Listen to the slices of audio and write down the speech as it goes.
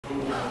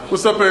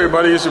What's up,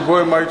 everybody? It's your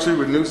boy Mike Tree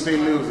with New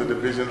Scene News, a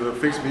division of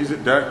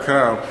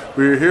FixedMusic.com.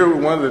 We're here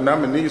with one of the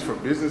nominees for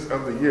Business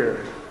of the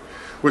Year.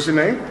 What's your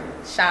name?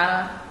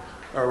 Shauna.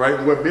 All right,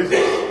 and what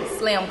business?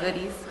 Slim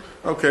Goodies.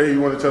 Okay, you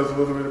want to tell us a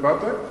little bit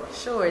about that?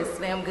 Sure, it's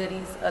Slim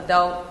Goodies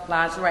Adult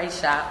Lingerie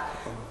Shop.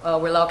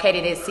 We're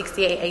located at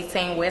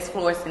 6818 West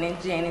Florissant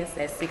in Jennings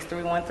at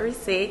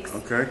 63136.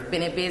 Okay.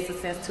 Been in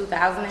business since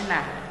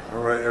 2009. All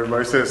right,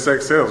 everybody says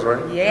sex sells,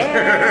 right? Yeah.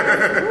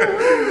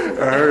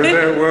 I heard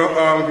that.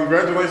 Well,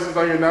 congratulations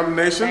on your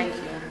nomination. Thank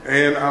you.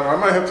 And I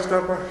might have to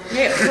stop by.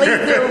 Yeah, please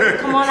do.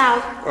 Come on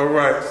out. All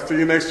right, see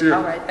you next year.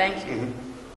 All right, thank you.